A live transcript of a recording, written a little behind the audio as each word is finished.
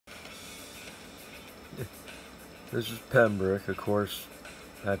This is Pembrok. Of course,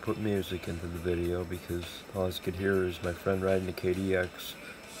 I put music into the video because all I could hear is my friend riding the KDX,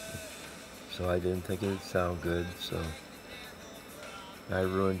 so I didn't think it'd sound good, so I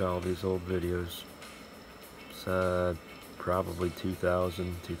ruined all these old videos. It's probably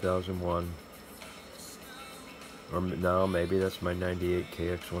 2000, 2001, or no, maybe that's my 98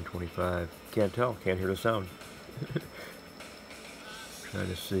 KX125. Can't tell, can't hear the sound. Trying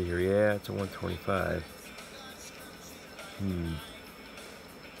to see here, yeah, it's a 125.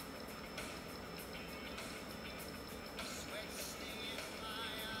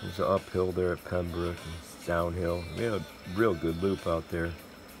 There's an uphill there at Pembrok and downhill. We have a real good loop out there.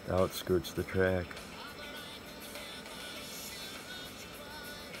 The outskirts of the track.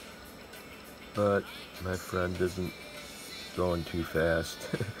 But my friend isn't going too fast.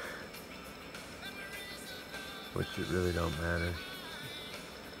 Which it really don't matter.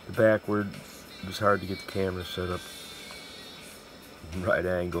 The backward, it was hard to get the camera set up right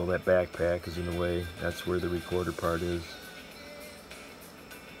angle. That backpack is in the way. That's where the recorder part is.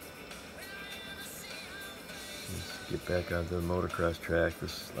 Let's get back onto the motocross track.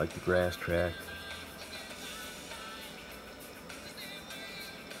 This is like the grass track.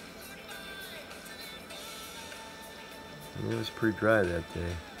 And it was pretty dry that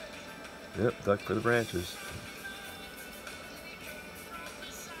day. Yep, duck for the branches.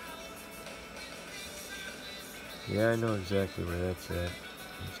 Yeah, I know exactly where that's at.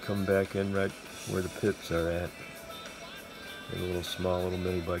 It's coming back in right where the pits are at. There's a little small little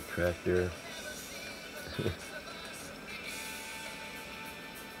mini bike track there.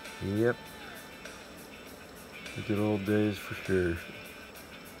 Yep. The good old days for sure.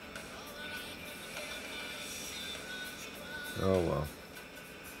 Oh well.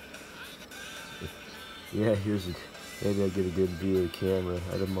 Yeah, maybe I'll get a good view of the camera.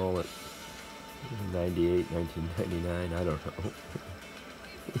 I had a mullet. 98, 1999, I don't know.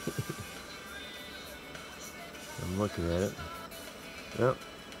 I'm looking at it. Yep.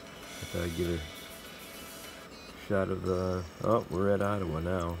 I thought I'd get a shot of the... Oh, we're at Ottawa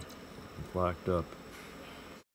now. It's locked up.